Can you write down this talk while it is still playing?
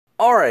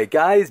Alright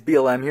guys,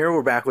 BLM here,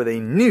 we're back with a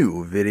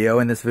new video.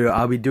 In this video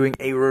I'll be doing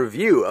a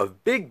review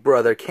of Big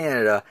Brother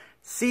Canada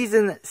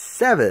Season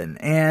 7,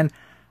 and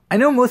I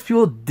know most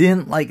people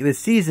didn't like this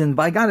season,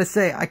 but I gotta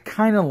say, I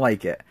kinda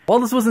like it. While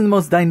this wasn't the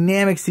most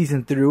dynamic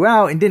season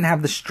throughout and didn't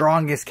have the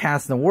strongest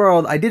cast in the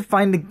world, I did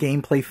find the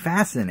gameplay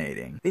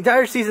fascinating. The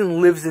entire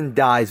season lives and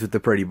dies with the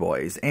Pretty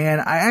Boys,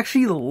 and I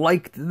actually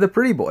liked the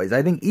Pretty Boys.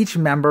 I think each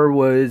member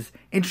was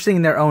interesting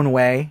in their own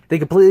way. They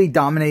completely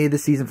dominated the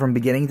season from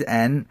beginning to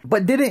end,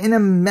 but did it in a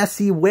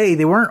messy way.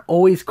 They weren't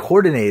always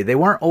coordinated, they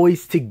weren't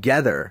always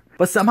together,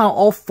 but somehow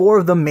all four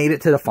of them made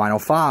it to the final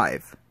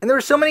five. And there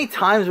were so many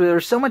times where there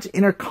was so much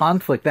inner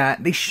conflict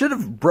that they should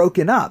have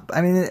broken up.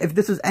 I mean, if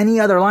this was any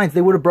other lines, they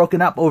would have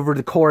broken up over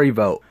the Corey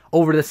vote,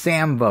 over the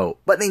Sam vote,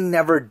 but they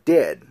never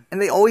did. And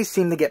they always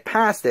seem to get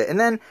past it. And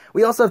then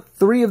we also have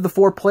 3 of the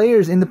 4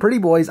 players in the Pretty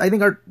Boys I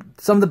think are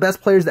some of the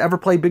best players to ever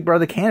play Big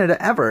Brother Canada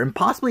ever, and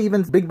possibly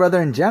even Big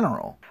Brother in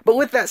general. But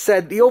with that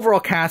said, the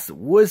overall cast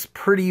was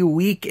pretty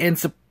weak, and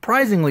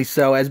surprisingly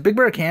so, as Big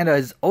Brother Canada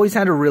has always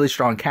had a really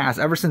strong cast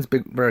ever since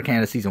Big Brother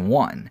Canada Season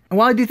 1. And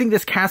while I do think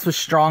this cast was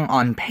strong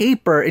on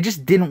paper, it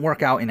just didn't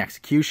work out in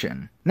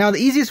execution. Now, the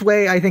easiest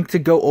way, I think, to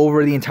go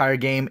over the entire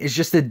game is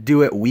just to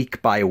do it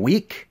week by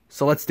week.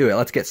 So let's do it.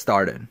 Let's get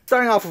started.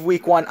 Starting off with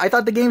week 1, I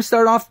thought the game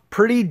started off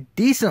pretty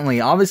decently.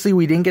 Obviously,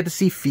 we didn't get to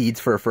see feeds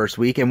for a first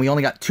week, and we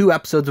only got 2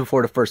 episodes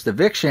before the first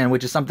eviction,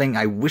 which is something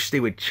I wish they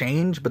would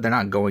change, but they're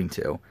not going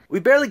to. We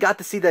barely got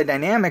to see the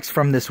dynamics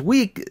from this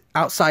week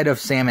outside of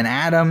Sam and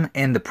Adam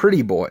and the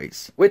Pretty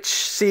Boys, which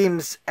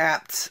seems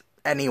apt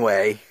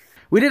anyway.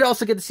 We did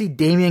also get to see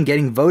Damien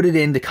getting voted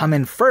in to come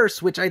in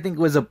first, which I think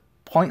was a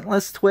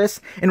pointless twist,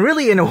 and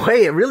really, in a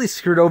way, it really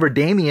screwed over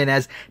Damien,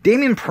 as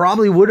Damien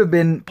probably would have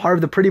been part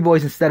of the Pretty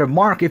Boys instead of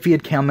Mark if he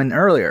had come in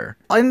earlier.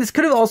 And this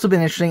could have also been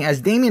interesting,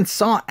 as Damien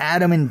saw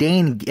Adam and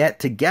Dane get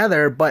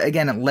together, but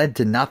again, it led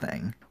to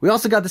nothing. We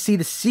also got to see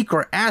the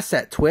secret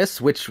asset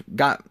twist, which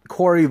got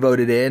Corey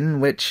voted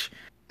in, which,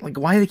 like,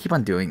 why do they keep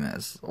on doing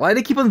this? Why do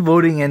they keep on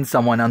voting in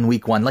someone on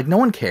week 1? Like, no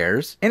one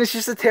cares. And it's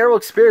just a terrible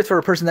experience for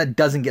a person that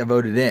doesn't get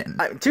voted in.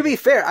 To be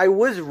fair, I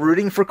was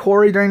rooting for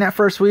Corey during that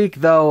first week,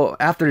 though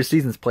after the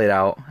season's played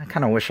out, I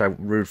kind of wish I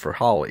rooted for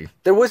Holly.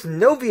 There was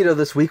no veto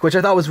this week, which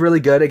I thought was really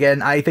good.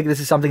 Again, I think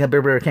this is something that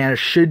Big Brother Canada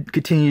should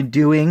continue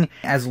doing,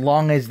 as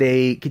long as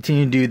they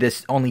continue to do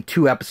this only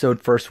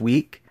 2-episode first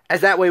week.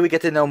 As that way we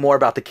get to know more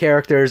about the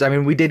characters. I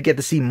mean, we did get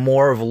to see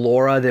more of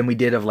Laura than we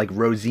did of, like,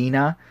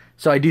 Rosina.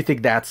 So I do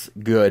think that's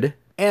good.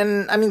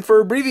 And, I mean, for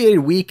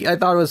abbreviated week, I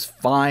thought it was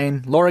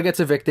fine. Laura gets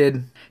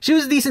evicted. She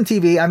was decent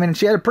TV. I mean,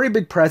 she had a pretty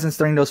big presence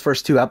during those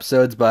first 2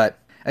 episodes, but,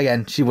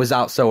 again, she was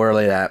out so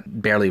early that I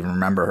barely even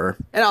remember her.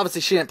 And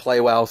obviously she didn't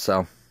play well,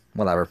 so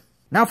whatever.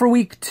 Now for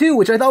week 2,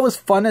 which I thought was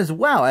fun as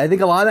well. I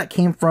think a lot of that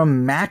came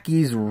from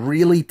Mackie's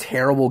really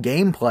terrible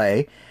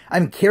gameplay. I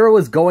mean, Kyra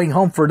was going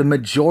home for the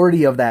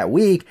majority of that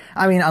week.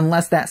 I mean,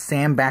 unless that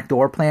Sam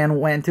backdoor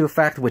plan went into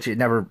effect, which it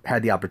never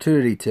had the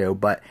opportunity to.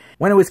 But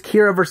when it was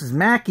Kyra versus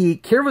Mackie,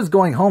 Kyra was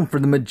going home for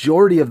the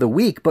majority of the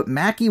week, but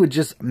Mackie would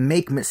just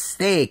make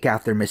mistake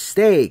after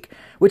mistake,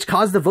 which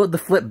caused the vote to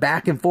flip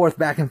back and forth,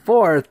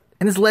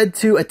 and this led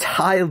to a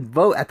tie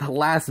vote at the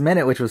last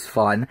minute, which was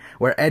fun,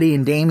 where Eddie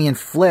and Damien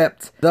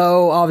flipped,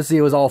 though obviously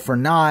it was all for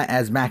naught,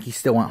 as Mackie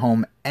still went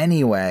home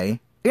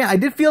anyway. Yeah, I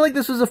did feel like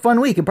this was a fun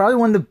week, and probably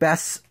one of the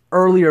best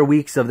earlier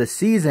weeks of the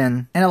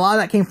season, and a lot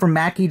of that came from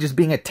Mackie just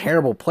being a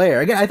terrible player.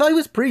 Again, I thought he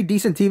was pretty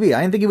decent TV.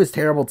 I didn't think he was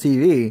terrible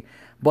TV,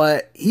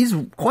 but he's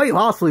quite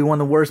possibly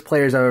one of the worst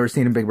players I've ever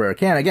seen in Big Brother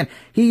Canada. Again,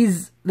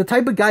 he's the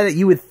type of guy that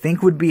you would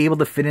think would be able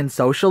to fit in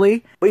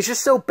socially, but he's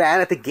just so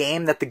bad at the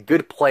game that the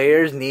good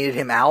players needed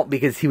him out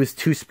because he was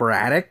too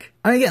sporadic.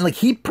 I mean, again, like,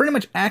 he pretty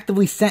much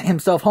actively sent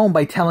himself home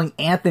by telling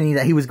Anthony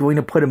that he was going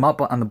to put him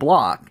up on the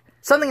block.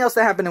 Something else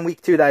that happened in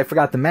week 2 that I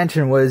forgot to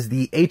mention was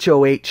the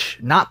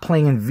HOH not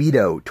playing in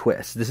veto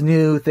twist, this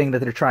new thing that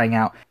they're trying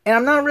out. And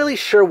I'm not really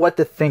sure what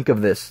to think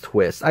of this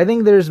twist. I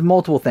think there's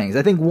multiple things.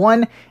 I think,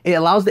 one, it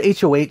allows the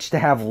HOH to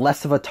have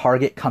less of a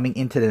target coming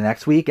into the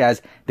next week,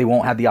 as they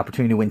won't have the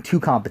opportunity to win 2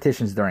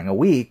 competitions during a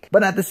week.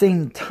 But at the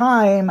same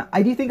time,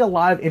 I do think a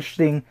lot of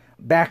interesting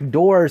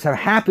backdoors have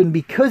happened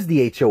because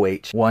the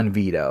HOH won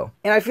veto.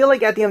 And I feel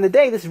like at the end of the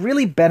day, this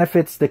really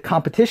benefits the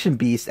competition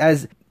beast,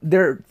 as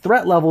their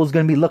threat level is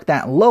going to be looked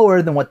at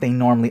lower than what they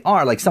normally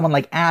are. Like someone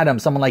like Adam,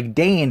 someone like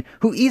Dane,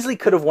 who easily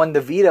could have won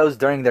the vetoes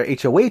during their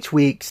HOH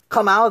weeks,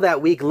 come out of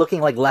that week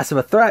looking like less of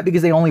a threat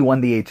because they only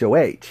won the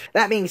HOH.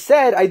 That being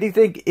said, I do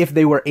think if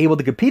they were able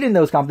to compete in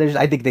those competitions,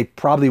 I think they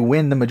probably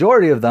win the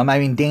majority of them. I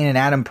mean, Dane and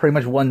Adam pretty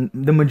much won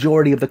the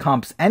majority of the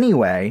comps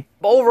anyway.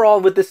 But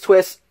overall, with this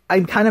twist,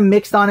 I'm kind of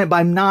mixed on it, but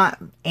I'm not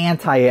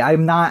anti it.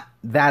 I'm not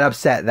that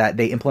upset that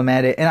they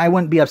implemented it, and I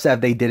wouldn't be upset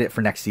if they did it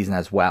for next season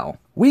as well.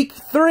 Week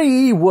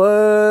 3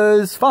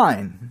 was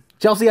fine.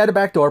 Chelsea had a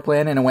backdoor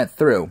plan, and it went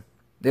through.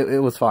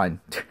 It was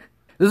fine.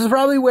 This is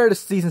probably where the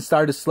season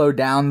started to slow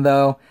down,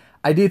 though.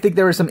 I do think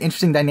there were some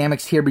interesting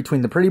dynamics here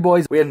between the Pretty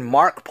Boys. We had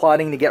Mark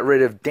plotting to get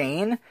rid of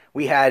Dane.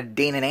 We had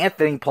Dane and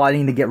Anthony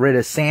plotting to get rid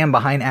of Sam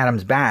behind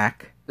Adam's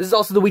back. This is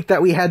also the week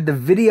that we had the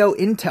video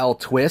intel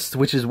twist,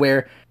 which is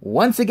where,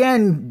 once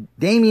again,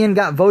 Damien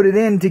got voted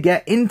in to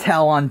get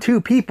intel on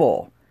 2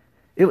 people.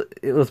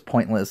 It was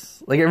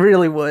pointless. Like, it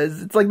really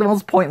was. It's like the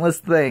most pointless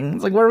thing.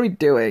 It's like, what are we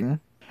doing?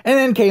 And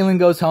then Kaylin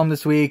goes home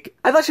this week.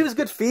 I thought she was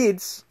good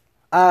feeds.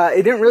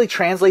 It didn't really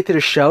translate to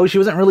the show. She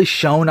wasn't really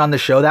shown on the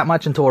show that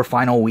much until her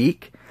final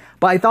week.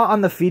 But I thought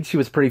on the feed she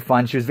was pretty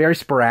fun. She was very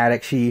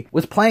sporadic. She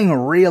was playing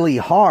really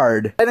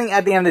hard. I think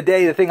at the end of the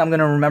day, the thing I'm going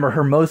to remember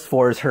her most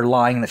for is her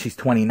lying that she's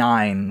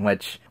 29,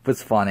 which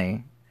was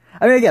funny.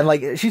 I mean, again,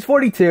 like, she's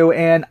 42,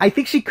 and I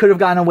think she could have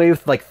gotten away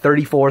with, like,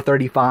 34,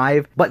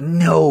 35, but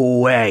no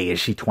way is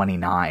she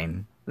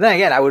 29. Then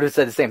again, I would have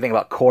said the same thing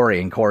about Corey,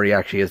 and Corey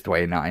actually is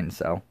 29,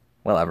 so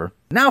whatever.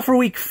 Now for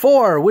week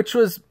 4, which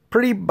was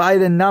pretty by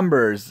the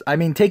numbers. I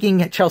mean,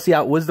 taking Chelsea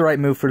out was the right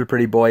move for the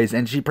Pretty Boys,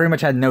 and she pretty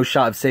much had no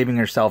shot of saving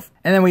herself.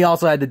 And then we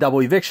also had the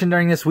double eviction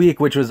during this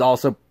week, which was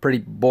also pretty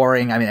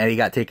boring. I mean, Eddie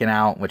got taken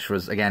out, which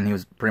was, again, he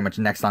was pretty much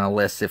next on the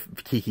list if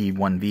Kiki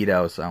won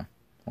veto, so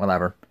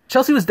whatever.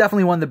 Chelsea was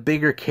definitely one of the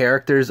bigger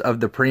characters of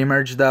the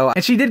pre-merge, though,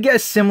 and she did get a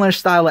similar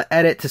style of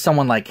edit to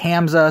someone like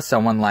Hamza,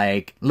 someone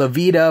like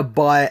Levita,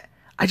 but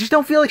I just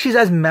don't feel like she's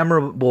as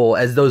memorable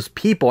as those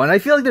people, and I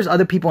feel like there's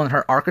other people in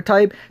her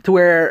archetype to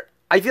where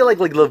I feel like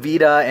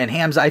Levita and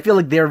Hamza, I feel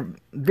like they're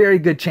very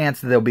good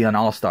chance that they'll be on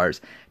All-Stars.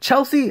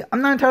 Chelsea,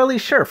 I'm not entirely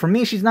sure. For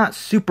me, she's not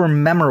super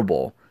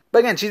memorable. But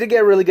again, she did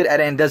get a really good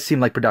edit and does seem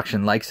like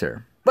production likes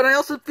her. But I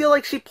also feel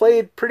like she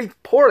played pretty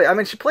poorly. I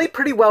mean, she played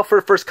pretty well for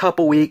the first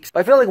couple weeks.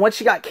 But I feel like once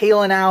she got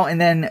Kaylin out and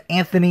then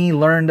Anthony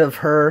learned of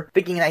her,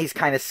 thinking that he's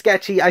kind of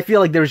sketchy, I feel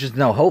like there was just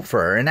no hope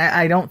for her. And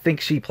I don't think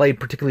she played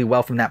particularly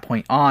well from that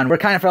point on, where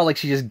it kind of felt like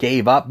she just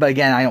gave up. But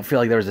again, I don't feel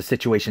like there was a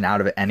situation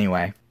out of it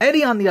anyway.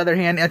 Eddie, on the other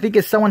hand, I think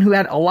is someone who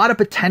had a lot of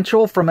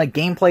potential from a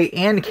gameplay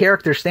and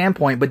character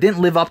standpoint, but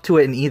didn't live up to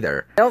it in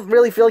either. I don't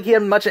really feel like he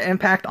had much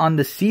impact on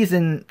the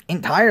season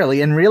entirely,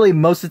 and really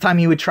most of the time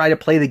he would try to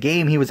play the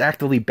game, he was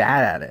actively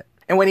bad at it.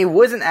 And when he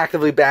wasn't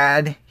actively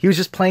bad, he was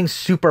just playing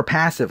super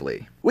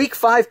passively. Week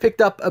 5 picked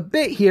up a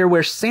bit here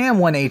where Sam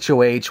won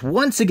HOH,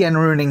 once again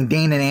ruining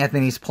Dane and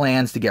Anthony's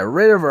plans to get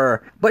rid of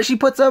her, but she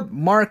puts up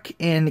Mark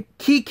and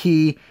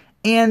Kiki,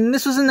 and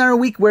this was another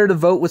week where the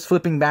vote was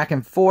flipping back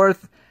and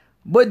forth,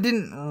 but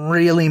didn't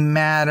really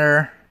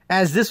matter,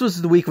 as this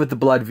was the week with the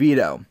blood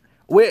veto,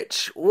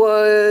 which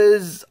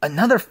was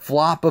another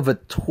flop of a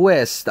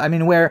twist. I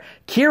mean, where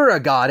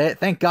Kyra got it,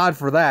 thank God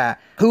for that,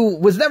 who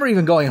was never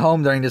even going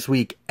home during this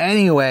week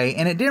anyway,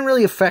 and it didn't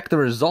really affect the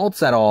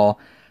results at all,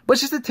 but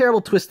it's just a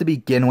terrible twist to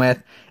begin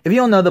with. If you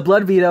don't know, the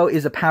blood veto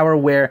is a power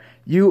where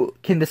you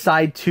can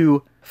decide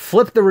to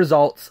flip the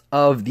results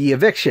of the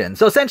eviction.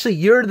 So essentially,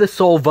 you're the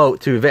sole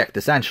vote to evict,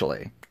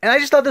 essentially. And I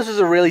just thought this was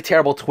a really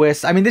terrible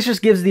twist. I mean, this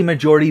just gives the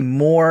majority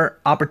more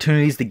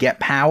opportunities to get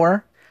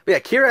power. But yeah,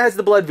 Kyra has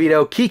the blood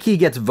veto, Kiki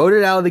gets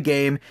voted out of the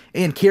game,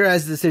 and Kyra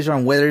has the decision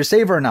on whether to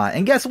save her or not.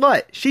 And guess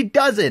what? She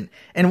doesn't.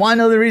 And wanna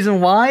know the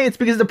reason why? It's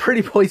because the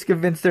Pretty Boys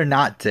convinced her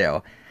not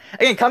to.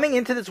 Again, coming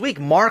into this week,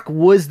 Mark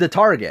was the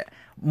target.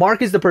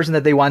 Mark is the person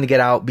that they wanted to get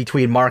out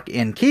between Mark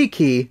and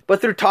Kiki, but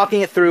through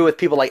talking it through with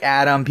people like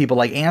Adam, people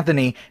like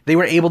Anthony, they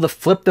were able to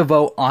flip the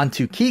vote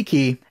onto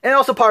Kiki. And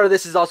also part of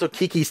this is also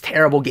Kiki's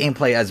terrible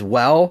gameplay as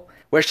well,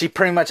 where she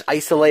pretty much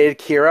isolated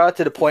Kyra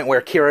to the point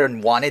where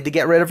Kyra wanted to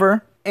get rid of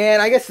her.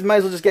 And I guess I might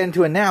as well just get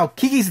into it now.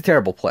 Kiki's a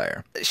terrible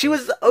player. She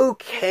was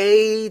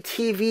okay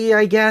TV,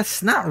 I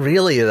guess. Not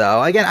really,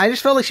 though. Again, I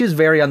just felt like she was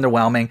very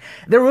underwhelming.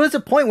 There was a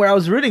point where I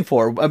was rooting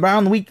for her.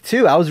 Around week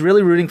 2, I was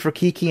really rooting for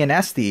Kiki and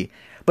Esty.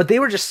 But they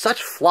were just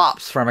such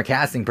flops from a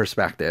casting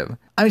perspective.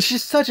 I mean,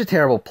 she's such a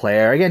terrible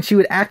player. Again, she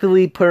would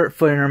actively put her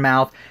foot in her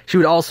mouth. She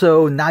would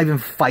also not even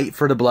fight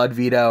for the blood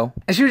veto.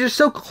 And she was just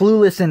so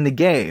clueless in the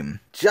game.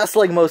 Just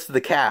like most of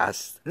the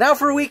cast. Now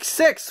for week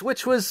 6,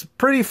 which was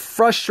pretty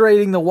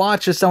frustrating to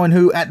watch as someone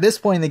who, at this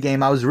point in the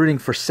game, I was rooting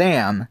for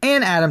Sam.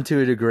 And Adam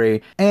to a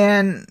degree.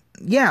 And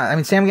yeah, I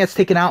mean, Sam gets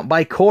taken out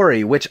by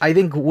Corey, which I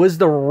think was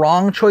the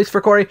wrong choice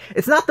for Corey.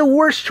 It's not the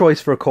worst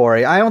choice for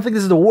Corey. I don't think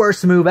this is the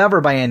worst move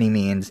ever by any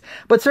means,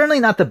 but certainly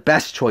not the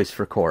best choice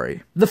for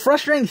Corey. The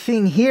frustrating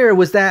thing here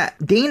was that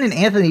Dane and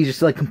Anthony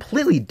just like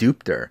completely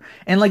duped her.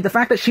 And like the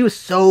fact that she was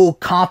so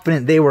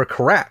confident they were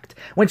correct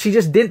when she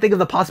just didn't think of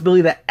the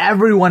possibility that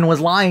everyone was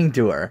lying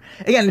to her.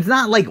 Again, it's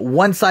not like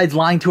one side's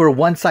lying to her,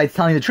 one side's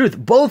telling the truth.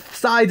 Both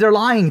sides are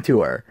lying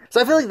to her. So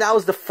I feel like that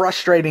was the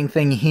frustrating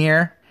thing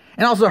here.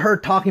 And also her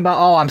talking about,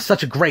 oh, I'm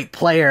such a great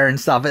player and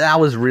stuff. That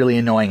was really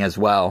annoying as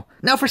well.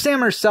 Now for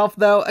Sam herself,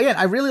 though, again,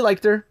 I really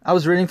liked her. I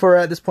was rooting for her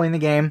at this point in the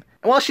game.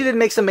 And while she did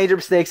make some major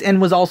mistakes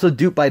and was also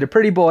duped by the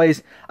Pretty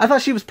Boys, I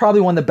thought she was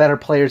probably one of the better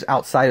players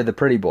outside of the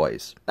Pretty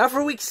Boys. Now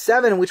for week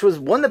 7, which was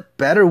one of the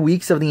better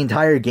weeks of the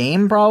entire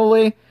game,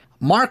 probably,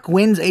 Mark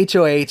wins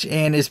HOH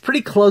and is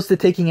pretty close to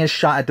taking his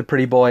shot at the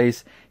Pretty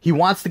Boys. He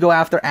wants to go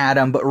after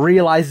Adam, but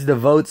realizes the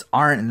votes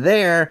aren't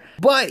there.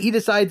 But he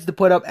decides to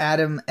put up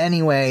Adam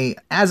anyway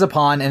as a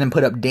pawn and then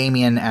put up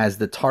Damien as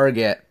the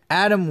target.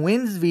 Adam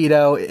wins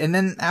veto, and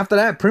then after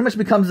that, it pretty much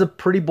becomes a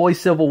pretty boy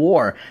civil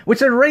war, which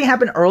had already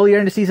happened earlier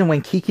in the season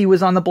when Kiki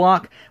was on the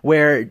block,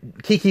 where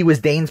Kiki was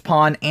Dane's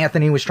pawn,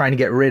 Anthony was trying to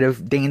get rid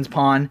of Dane's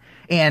pawn,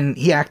 and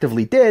he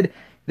actively did.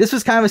 This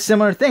was kind of a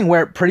similar thing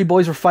where pretty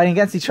boys were fighting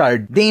against each other.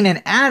 Dane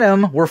and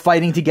Adam were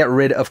fighting to get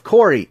rid of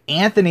Corey.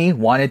 Anthony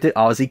wanted to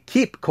obviously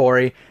keep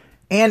Corey,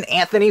 and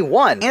Anthony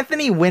won.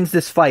 Anthony wins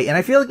this fight, and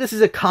I feel like this is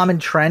a common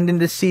trend in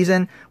this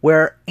season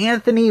where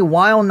Anthony,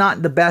 while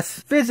not the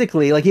best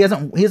physically, like he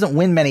doesn't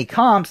win many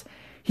comps,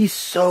 he's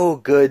so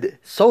good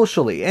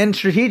socially and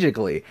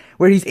strategically,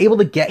 where he's able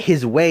to get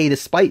his way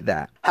despite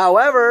that.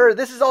 However,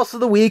 this is also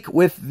the week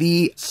with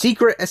the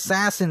secret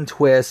assassin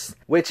twist,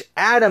 which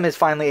Adam is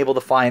finally able to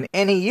find,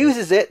 and he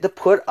uses it to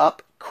put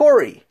up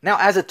Corey. Now,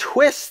 as a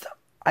twist,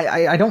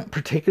 I don't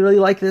particularly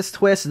like this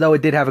twist, though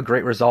it did have a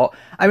great result.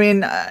 I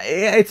mean,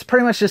 it's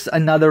pretty much just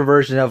another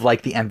version of,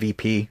 like, the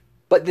MVP.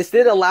 But this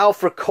did allow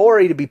for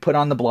Corey to be put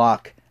on the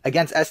block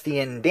against Esty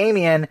and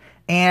Damien,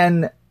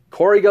 and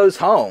Corey goes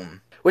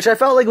home, which I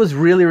felt like was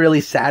really, really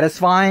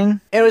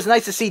satisfying. And it was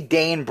nice to see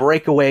Dane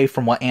break away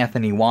from what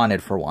Anthony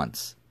wanted for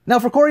once. Now,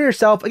 for Corey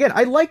herself, again,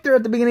 I liked her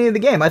at the beginning of the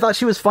game. I thought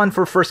she was fun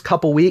for the first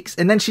couple weeks,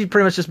 and then she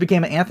pretty much just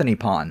became an Anthony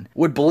pawn.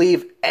 Would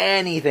believe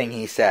anything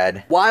he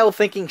said, while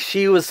thinking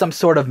she was some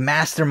sort of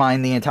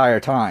mastermind the entire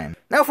time.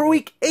 Now, for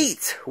week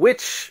 8,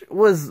 which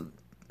was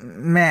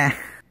meh.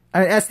 I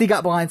mean, Esty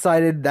got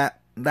blindsided,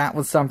 that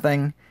was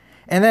something.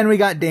 And then we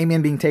got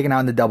Damien being taken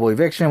out in the double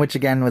eviction, which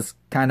again was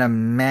kind of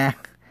meh.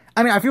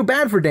 I mean, I feel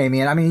bad for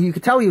Damien. I mean, you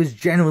could tell he was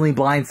genuinely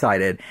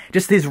blindsided.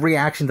 Just his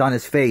reactions on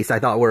his face, I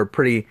thought were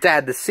pretty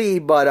sad to see,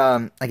 but,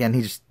 again,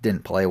 he just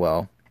didn't play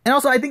well. And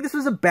also, I think this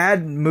was a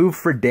bad move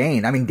for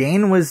Dane. I mean,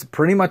 Dane was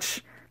pretty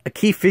much a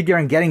key figure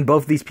in getting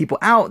both of these people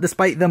out,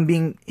 despite them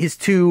being his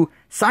 2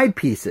 side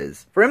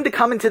pieces. For him to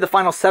come into the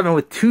final 7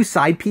 with 2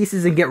 side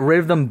pieces and get rid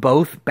of them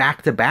both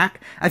back to back,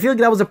 I feel like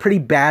that was a pretty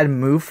bad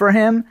move for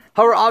him.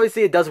 However,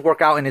 obviously it does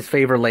work out in his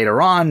favor later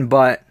on,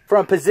 but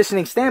from a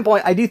positioning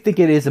standpoint, I do think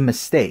it is a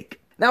mistake.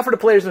 Now for the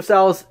players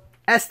themselves,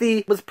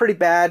 Esty was pretty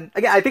bad.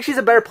 Again, I think she's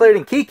a better player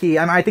than Kiki.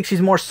 I mean, I think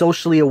she's more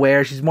socially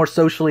aware, she's more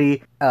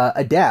socially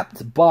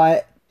adept,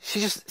 but she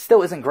just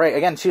still isn't great.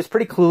 Again, she was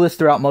pretty clueless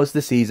throughout most of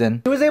the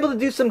season. She was able to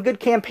do some good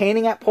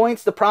campaigning at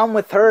points. The problem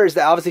with her is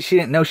that obviously she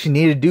didn't know she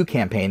needed to do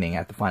campaigning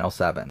at the final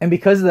 7. And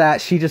because of that,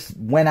 she just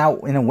went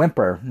out in a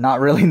whimper, not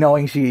really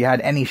knowing she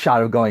had any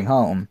shot of going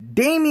home.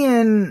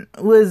 Damien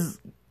was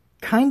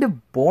kind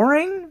of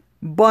boring,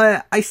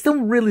 but I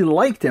still really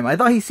liked him. I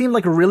thought he seemed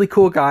like a really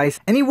cool guy,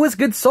 and he was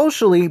good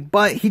socially,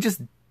 but he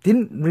just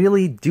didn't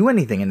really do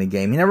anything in the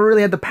game. He never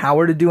really had the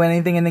power to do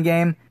anything in the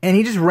game, and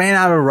he just ran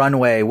out of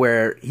runway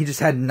where he just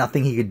had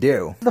nothing he could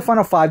do. The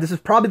final 5, this was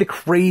probably the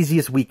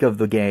craziest week of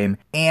the game,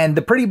 and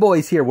the pretty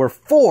boys here were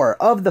 4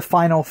 of the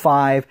final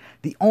 5.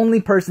 The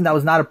only person that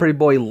was not a pretty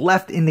boy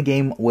left in the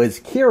game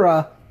was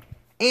Kyra,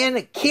 and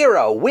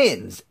Kyra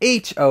wins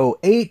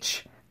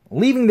HOH,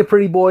 leaving the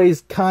pretty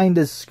boys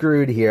kinda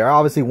screwed here.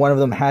 Obviously, one of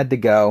them had to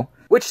go,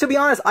 which, to be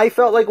honest, I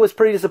felt like was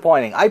pretty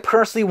disappointing. I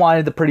personally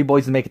wanted the pretty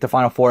boys to make it to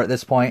Final 4 at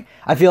this point.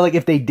 I feel like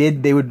if they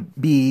did, they would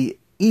be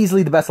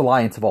easily the best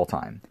alliance of all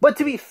time. But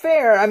to be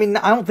fair, I mean,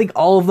 I don't think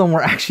all of them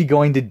were actually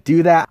going to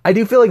do that. I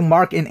do feel like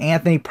Mark and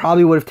Anthony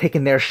probably would have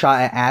taken their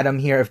shot at Adam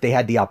here if they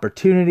had the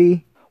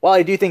opportunity, while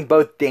I do think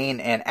both Dane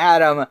and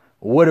Adam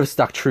would have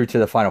stuck true to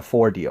the Final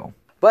 4 deal.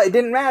 But it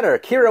didn't matter.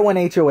 Kyra won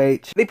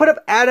HOH. They put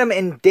up Adam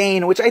and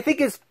Dane, which I think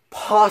is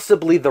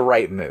possibly the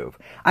right move.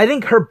 I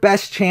think her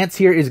best chance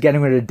here is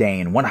getting rid of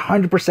Dane.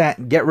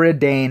 100% get rid of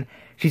Dane.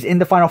 She's in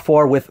the Final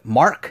 4 with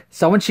Mark,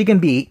 someone she can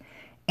beat,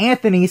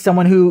 Anthony,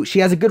 someone who she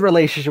has a good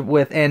relationship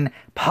with and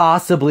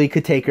possibly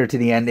could take her to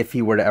the end if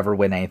he were to ever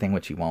win anything,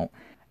 which he won't.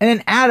 And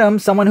then Adam,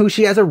 someone who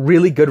she has a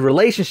really good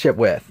relationship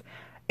with.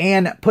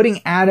 And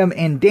putting Adam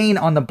and Dane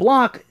on the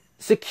block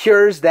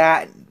secures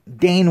that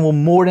Dane will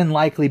more than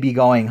likely be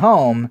going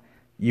home,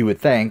 you would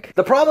think.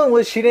 The problem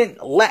was she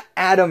didn't let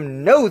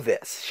Adam know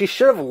this. She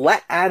should have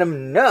let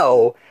Adam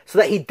know so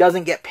that he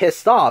doesn't get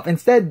pissed off.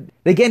 Instead,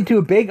 they get into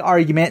a big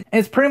argument, and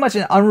it's pretty much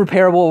an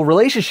unrepairable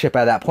relationship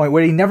at that point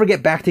where they never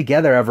get back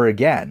together ever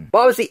again. But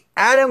obviously,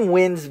 Adam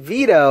wins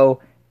veto,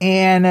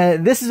 and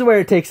this is where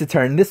it takes a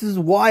turn. This is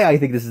why I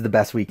think this is the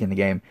best week in the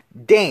game.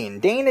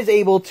 Dane is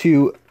able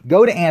to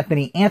go to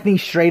Anthony. Anthony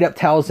straight up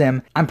tells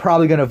him, I'm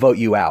probably going to vote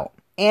you out.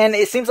 And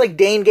it seems like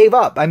Dane gave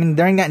up. I mean,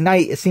 during that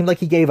night, it seemed like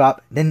he gave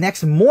up. The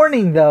next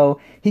morning, though,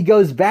 he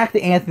goes back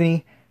to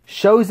Anthony,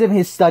 shows him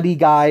his study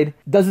guide,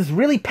 does this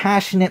really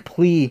passionate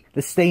plea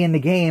to stay in the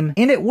game,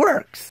 and it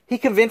works. He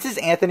convinces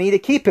Anthony to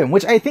keep him,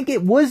 which I think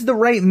it was the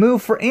right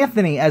move for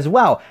Anthony as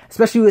well,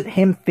 especially with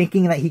him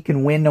thinking that he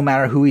can win no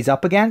matter who he's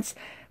up against.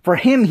 For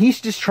him,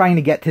 he's just trying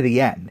to get to the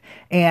end.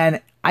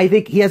 And I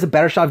think he has a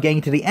better shot of getting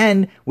to the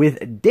end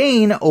with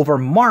Dane over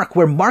Mark,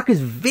 where Mark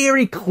is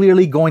very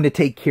clearly going to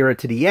take Kyra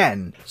to the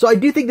end. So I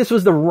do think this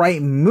was the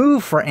right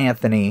move for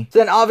Anthony. So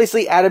then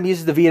obviously Adam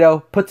uses the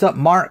veto, puts up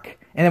Mark,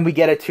 and then we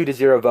get a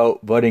 2-0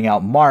 vote voting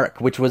out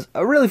Mark, which was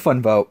a really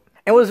fun vote.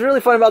 And what was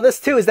really fun about this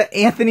too is that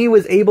Anthony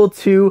was able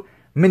to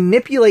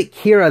manipulate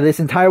Kyra this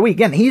entire week.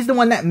 Again, he's the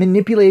one that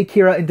manipulated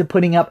Kyra into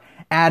putting up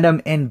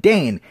Adam and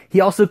Dane.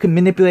 He also could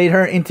manipulate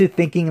her into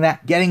thinking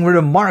that getting rid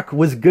of Mark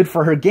was good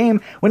for her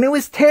game when it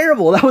was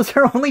terrible. That was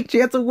her only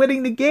chance of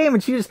winning the game,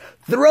 and she just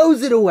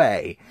throws it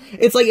away.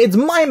 It's like, it's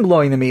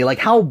mind-blowing to me, like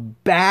how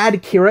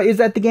bad Kyra is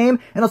at the game,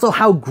 and also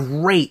how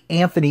great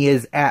Anthony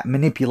is at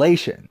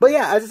manipulation. But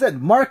yeah, as I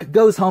said, Mark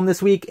goes home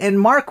this week, and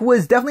Mark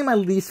was definitely my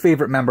least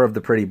favorite member of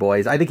the Pretty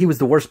Boys. I think he was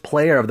the worst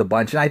player of the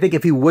bunch, and I think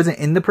if he wasn't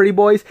in the Pretty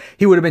Boys,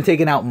 he would have been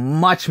taken out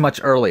much, much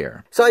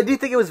earlier. So I do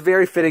think it was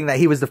very fitting that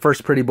he was the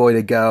first Pretty Boy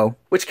to go,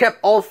 which kept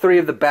all three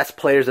of the best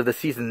players of the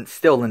season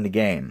still in the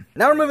game.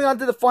 Now we're moving on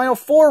to the final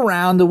 4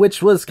 round,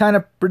 which was kind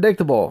of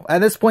predictable. At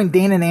this point,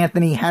 Dane and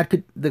Anthony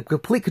had the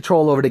complete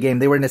control over the game.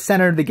 They were in the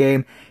center of the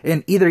game,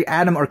 and either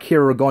Adam or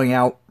Kyra were going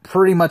out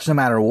pretty much no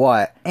matter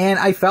what. And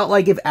I felt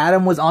like if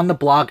Adam was on the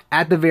block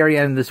at the very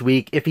end of this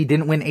week, if he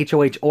didn't win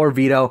HOH or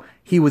veto,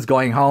 he was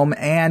going home,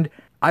 and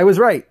I was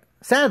right.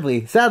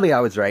 Sadly I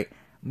was right.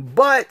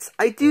 But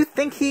I do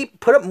think he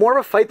put up more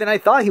of a fight than I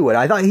thought he would.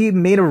 I thought he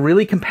made a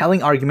really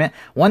compelling argument,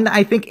 one that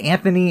I think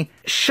Anthony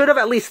should have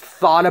at least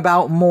thought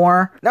about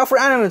more. Now for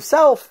Adam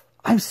himself,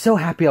 I'm so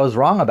happy I was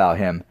wrong about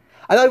him.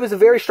 I thought he was a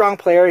very strong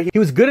player. He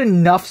was good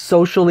enough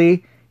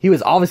socially. He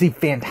was obviously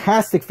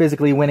fantastic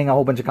physically, winning a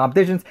whole bunch of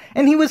competitions,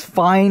 and he was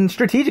fine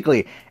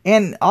strategically.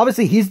 And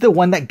obviously, he's the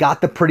one that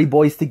got the Pretty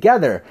Boys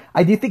together.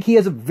 I do think he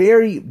has a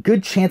very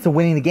good chance of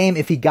winning the game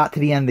if he got to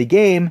the end of the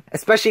game,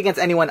 especially against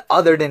anyone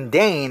other than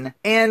Dane.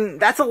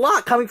 And that's a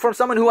lot coming from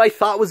someone who I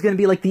thought was going to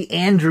be like the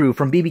Andrew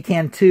from BB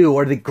Can 2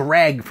 or the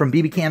Greg from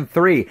BB Can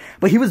 3.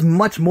 But he was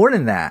much more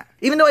than that.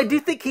 Even though I do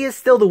think he is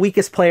still the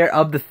weakest player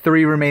of the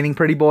 3 remaining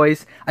Pretty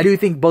Boys, I do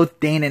think both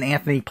Dane and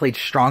Anthony played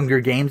stronger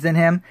games than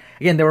him.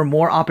 Again, there were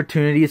more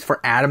opportunities for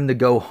Adam to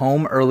go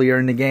home earlier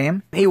in the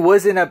game. He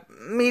was in a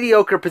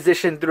mediocre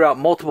position throughout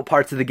multiple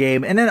parts of the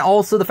game, and then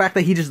also the fact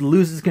that he just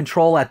loses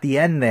control at the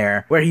end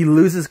there, where he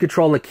loses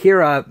control of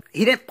Kyra.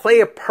 He didn't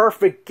play a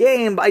perfect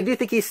game, but I do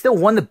think he's still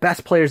one of the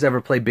best players to ever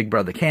play Big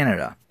Brother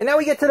Canada. And now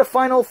we get to the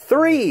final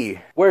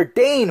 3, where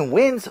Dane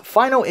wins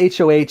final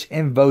HOH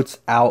and votes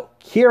out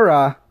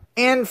Kyra.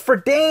 And for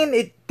Dane,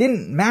 it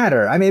didn't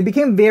matter. I mean, it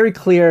became very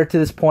clear to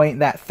this point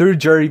that through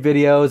jury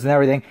videos and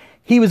everything,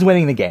 he was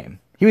winning the game.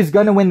 He was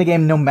going to win the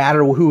game no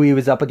matter who he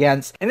was up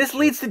against. And this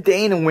leads to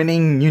Dane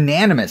winning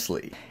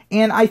unanimously.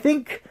 And I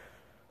think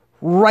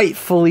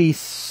rightfully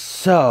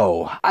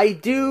so. I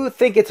do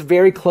think it's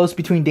very close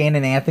between Dane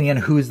and Anthony on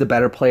who's the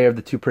better player of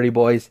the 2 Pretty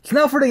Boys. So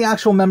now for the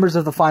actual members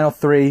of the final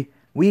 3,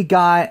 we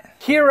got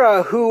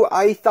Kyra, who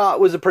I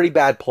thought was a pretty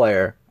bad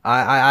player.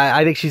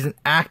 I think she's an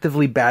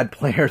actively bad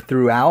player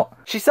throughout.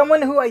 She's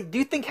someone who I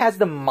do think has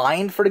the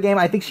mind for the game.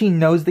 I think she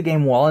knows the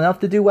game well enough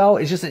to do well.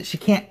 It's just that she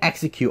can't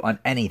execute on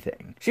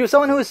anything. She was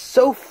someone who was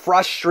so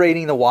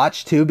frustrating to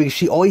watch too, because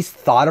she always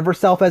thought of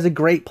herself as a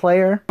great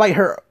player, by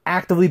her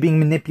actively being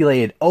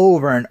manipulated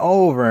over and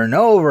over and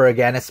over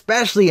again,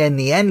 especially in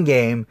the end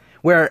game,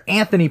 where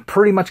Anthony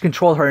pretty much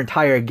controlled her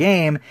entire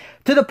game,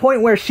 to the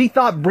point where she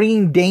thought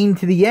bringing Dane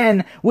to the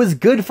end was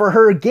good for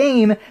her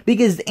game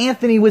because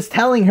Anthony was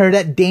telling her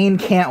that Dane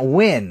can't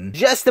win,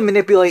 just to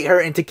manipulate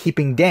her into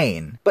keeping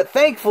Dane. But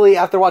thankfully,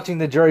 after watching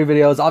the jury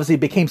videos, obviously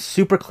it became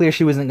super clear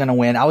she wasn't going to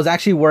win. I was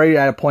actually worried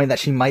at a point that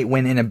she might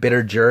win in a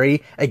bitter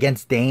jury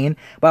against Dane,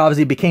 but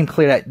obviously it became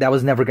clear that that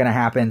was never going to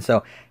happen,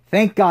 so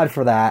thank God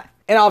for that.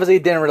 And obviously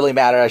it didn't really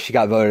matter as she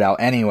got voted out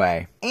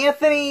anyway.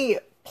 Anthony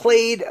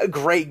played a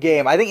great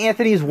game. I think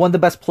Anthony is one of the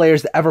best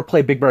players to ever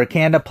play Big Brother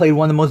Canada, played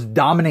one of the most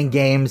dominant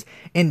games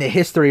in the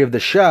history of the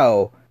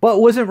show, but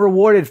wasn't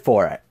rewarded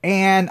for it.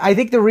 And I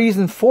think the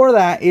reason for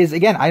that is,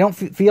 again, I don't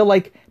feel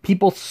like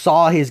people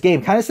saw his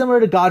game. Kind of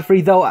similar to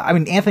Godfrey, though. I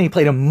mean, Anthony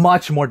played a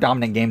much more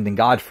dominant game than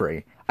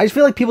Godfrey. I just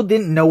feel like people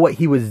didn't know what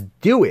he was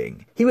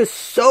doing. He was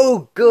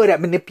so good at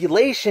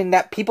manipulation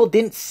that people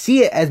didn't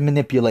see it as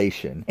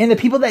manipulation. And the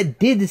people that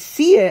did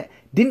see it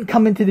didn't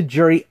come into the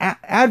jury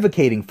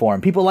advocating for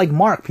him. People like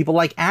Mark, people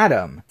like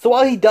Adam. So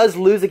while he does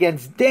lose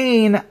against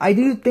Dane, I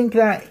do think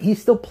that he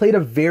still played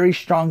a very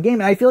strong game.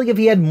 And I feel like if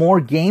he had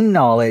more game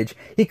knowledge,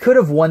 he could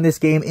have won this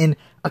game in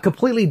a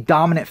completely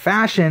dominant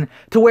fashion,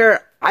 to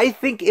where I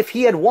think if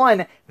he had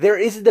won, there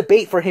is a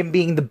debate for him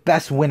being the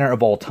best winner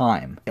of all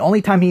time. The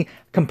only time he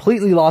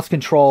completely lost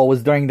control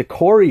was during the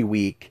Corey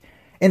week,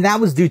 and that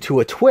was due to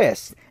a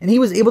twist. And he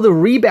was able to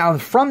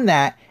rebound from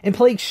that and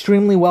play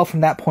extremely well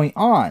from that point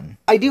on.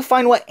 I do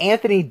find what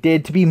Anthony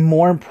did to be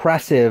more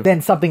impressive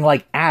than something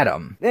like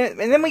Adam. And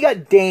then we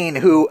got Dane,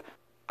 who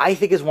I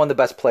think is one of the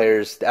best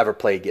players to ever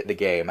play the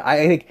game.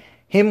 I think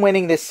him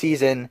winning this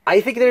season,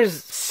 I think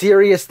there's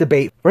serious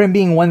debate for him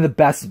being one of the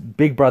best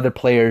Big Brother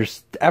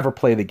players to ever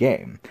play the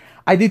game.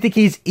 I do think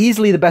he's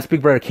easily the best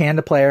Big Brother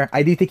Canada player.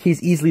 I do think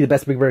he's easily the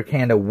best Big Brother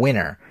Canada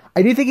winner.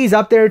 I do think he's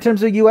up there in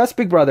terms of US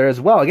Big Brother as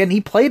well. Again,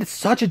 he played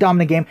such a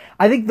dominant game.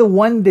 I think the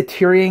one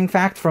deteriorating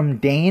fact from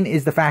Dane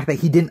is the fact that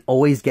he didn't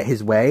always get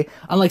his way.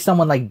 Unlike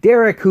someone like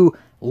Derek, who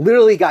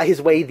literally got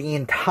his way the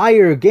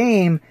entire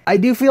game, I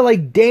do feel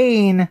like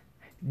Dane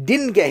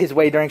didn't get his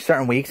way during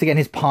certain weeks. Again,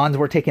 his pawns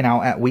were taken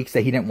out at weeks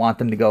that he didn't want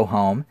them to go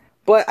home.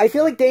 But I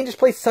feel like Dane just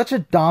plays such a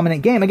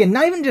dominant game. Again,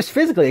 not even just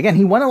physically. Again,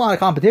 he won a lot of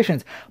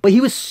competitions, but he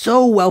was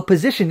so well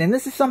positioned. And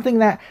this is something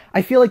that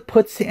I feel like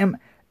puts him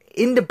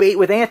in debate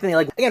with Anthony.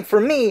 Like, again, for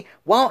me,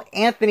 while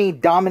Anthony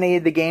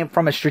dominated the game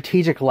from a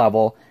strategic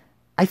level,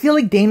 I feel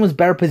like Dane was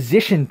better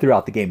positioned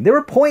throughout the game. There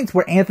were points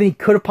where Anthony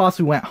could have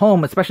possibly went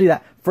home, especially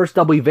that first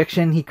double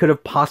eviction. He could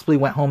have possibly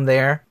went home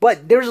there.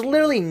 But there's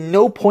literally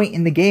no point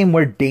in the game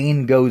where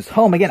Dane goes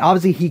home. Again,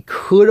 obviously he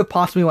could have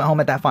possibly went home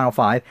at that final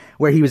 5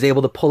 where he was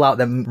able to pull out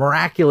the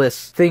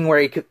miraculous thing where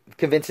he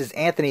convinces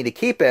Anthony to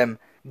keep him.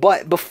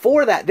 But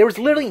before that, there was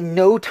literally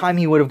no time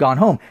he would have gone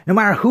home. No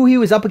matter who he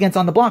was up against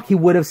on the block, he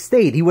would have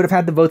stayed. He would have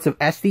had the votes of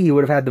Esty. He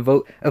would have had the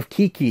vote of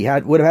Kiki.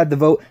 Would have had the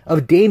vote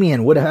of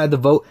Damien. Would have had the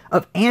vote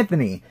of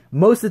Anthony.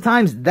 Most of the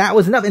times, that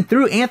was enough. And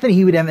through Anthony,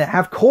 he would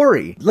have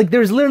Corey. Like,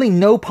 there's literally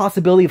no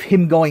possibility of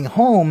him going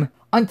home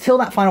until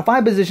that final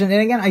 5 position.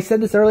 And again, I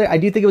said this earlier, I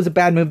do think it was a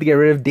bad move to get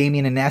rid of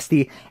Damien and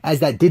Esty, as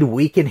that did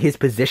weaken his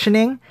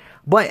positioning.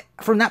 But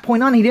from that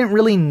point on, he didn't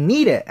really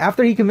need it.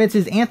 After he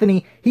convinces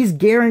Anthony, he's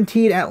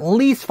guaranteed at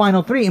least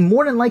final 3, and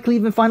more than likely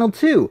even final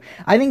 2.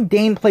 I think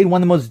Dane played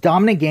one of the most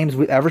dominant games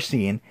we've ever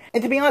seen.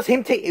 And to be honest,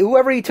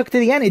 whoever he took to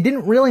the end, it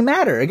didn't really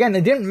matter. Again,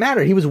 it didn't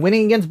matter. He was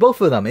winning against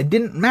both of them. It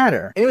didn't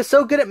matter. And he was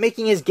so good at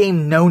making his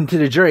game known to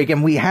the jury.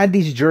 Again, we had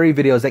these jury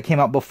videos that came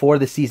out before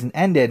the season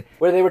ended,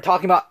 where they were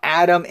talking about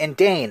Adam and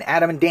Dane.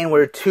 Adam and Dane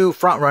were 2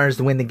 front runners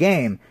to win the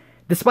game.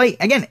 Despite,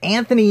 again,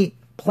 Anthony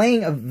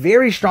playing a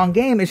very strong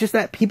game, it's just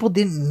that people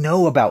didn't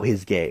know about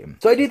his game.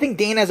 So I do think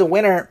Dane as a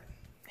winner,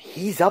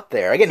 he's up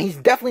there. Again, he's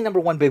definitely number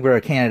 1 Big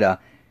Brother Canada.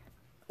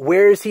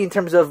 Where is he in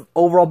terms of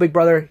overall Big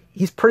Brother?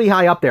 He's pretty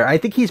high up there. I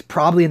think he's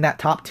probably in that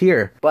top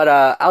tier. But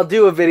I'll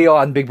do a video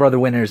on Big Brother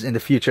winners in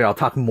the future. I'll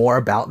talk more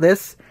about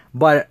this.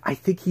 But I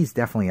think he's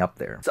definitely up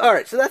there. So,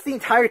 alright, so that's the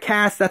entire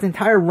cast. That's the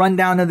entire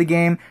rundown of the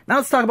game. Now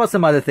let's talk about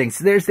some other things.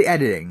 So there's the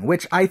editing,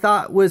 which I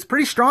thought was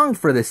pretty strong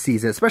for this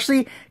season,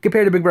 especially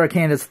compared to Big Brother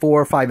Canada's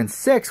 4, 5, and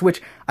 6,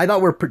 which I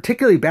thought were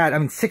particularly bad. I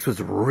mean, 6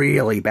 was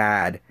really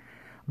bad.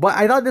 But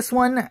I thought this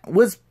one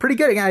was pretty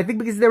good. Again, I think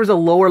because there was a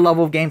lower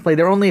level of gameplay,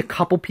 there were only a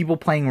couple people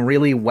playing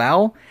really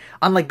well.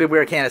 Unlike Big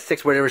Brother Canada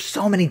 6, where there were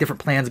so many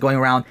different plans going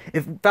around,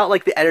 it felt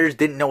like the editors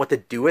didn't know what to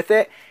do with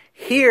it.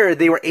 Here,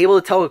 they were able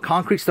to tell a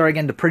concrete story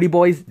again to Pretty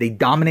Boys. They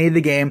dominated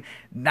the game.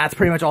 That's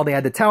pretty much all they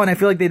had to tell, and I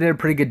feel like they did a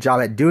pretty good job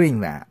at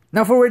doing that.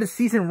 Now, for where the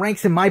season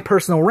ranks in my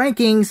personal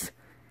rankings,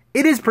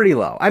 it is pretty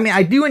low. I mean,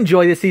 I do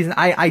enjoy this season.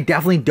 I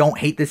definitely don't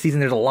hate this season.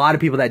 There's a lot of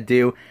people that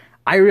do.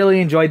 I really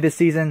enjoyed this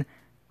season,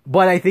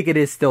 but I think it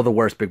is still the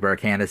worst Big Brother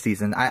Canada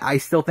season. I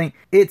still think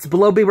it's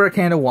below Big Brother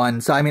Canada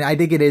 1, so I mean, I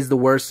think it is the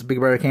worst Big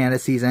Brother Canada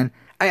season.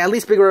 At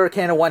least Big Brother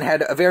Canada 1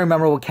 had a very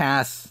memorable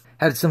cast,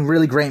 had some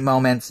really great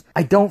moments.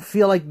 I don't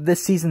feel like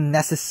this season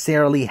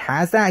necessarily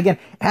has that. Again,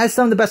 it has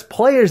some of the best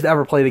players to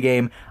ever play the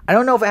game. I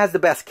don't know if it has the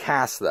best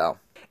cast, though.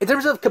 In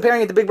terms of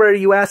comparing it to Big Brother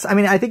US, I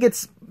mean, I think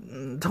it's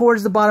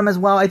towards the bottom as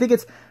well. I think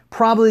it's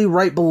probably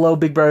right below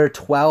Big Brother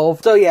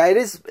 12. So yeah,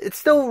 it's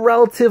still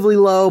relatively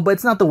low, but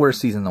it's not the worst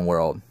season in the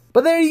world.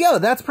 But there you go.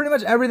 That's pretty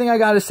much everything I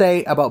got to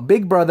say about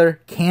Big Brother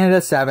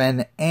Canada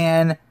 7.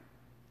 And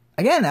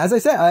again, as I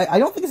said, I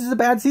don't think this is a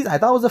bad season. I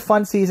thought it was a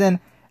fun season.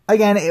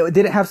 Again,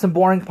 did it have some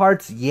boring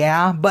parts?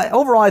 Yeah, but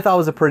overall I thought it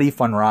was a pretty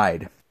fun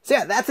ride. So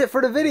yeah, that's it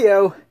for the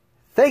video.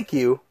 Thank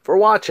you for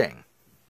watching.